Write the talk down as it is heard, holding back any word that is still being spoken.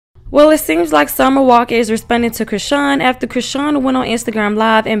Well, it seems like Summer Walker is responding to Chrisean after Chrisean went on Instagram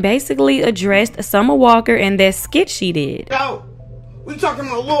Live and basically addressed Summer Walker and that skit she did. Yo, we talking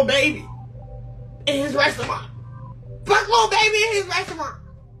about Lil Baby in his restaurant. Fuck Lil Baby in his restaurant.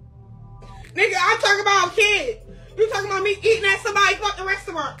 Nigga, I'm talking about a kid. You talking about me eating at somebody's fucking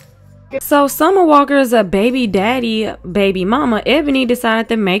restaurant. So Summer Walker's baby daddy, baby mama, Ebony, decided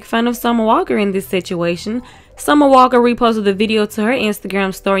to make fun of Summer Walker in this situation. Summer Walker reposted the video to her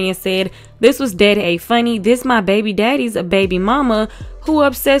Instagram story and said, "This was dead a funny. This my baby daddy's a baby mama who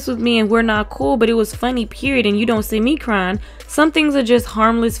obsessed with me and we're not cool, but it was funny period and you don't see me crying. Some things are just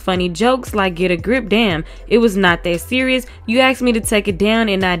harmless funny jokes like get a grip, damn. It was not that serious. You asked me to take it down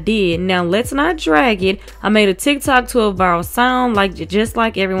and I did. Now let's not drag it. I made a TikTok to a viral sound just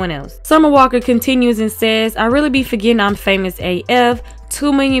like everyone else." Summer Walker continues and says, "I really be forgetting I'm famous AF.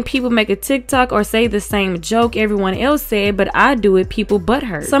 2 million people make a TikTok or say the same joke everyone else said, but I do it, people butt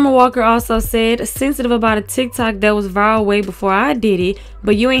hurt." Summer Walker also said, "Sensitive about a TikTok that was viral way before I did it,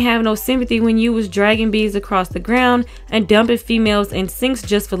 but you ain't have no sympathy when you was dragging bees across the ground and dumping females in sinks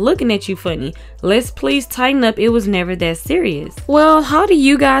just for looking at you funny. Let's please tighten up, it was never that serious." Well, how do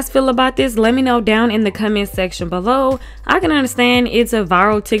you guys feel about this? Let me know down in the comment section below. I can understand it's a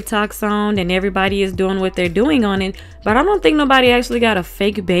viral TikTok song and everybody is doing what they're doing on it, but I don't think nobody actually got a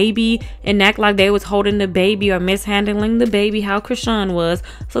fake baby and act like they was holding the baby or mishandling the baby how Chrisean was.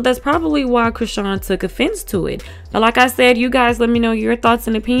 So that's probably why Chrisean took offense to it. But like I said, you guys let me know your thoughts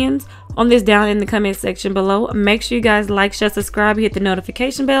and opinions on this down in the comment section below. Make sure you guys like, share, subscribe, hit the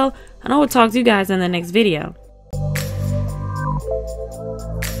notification bell, and I will talk to you guys in the next video.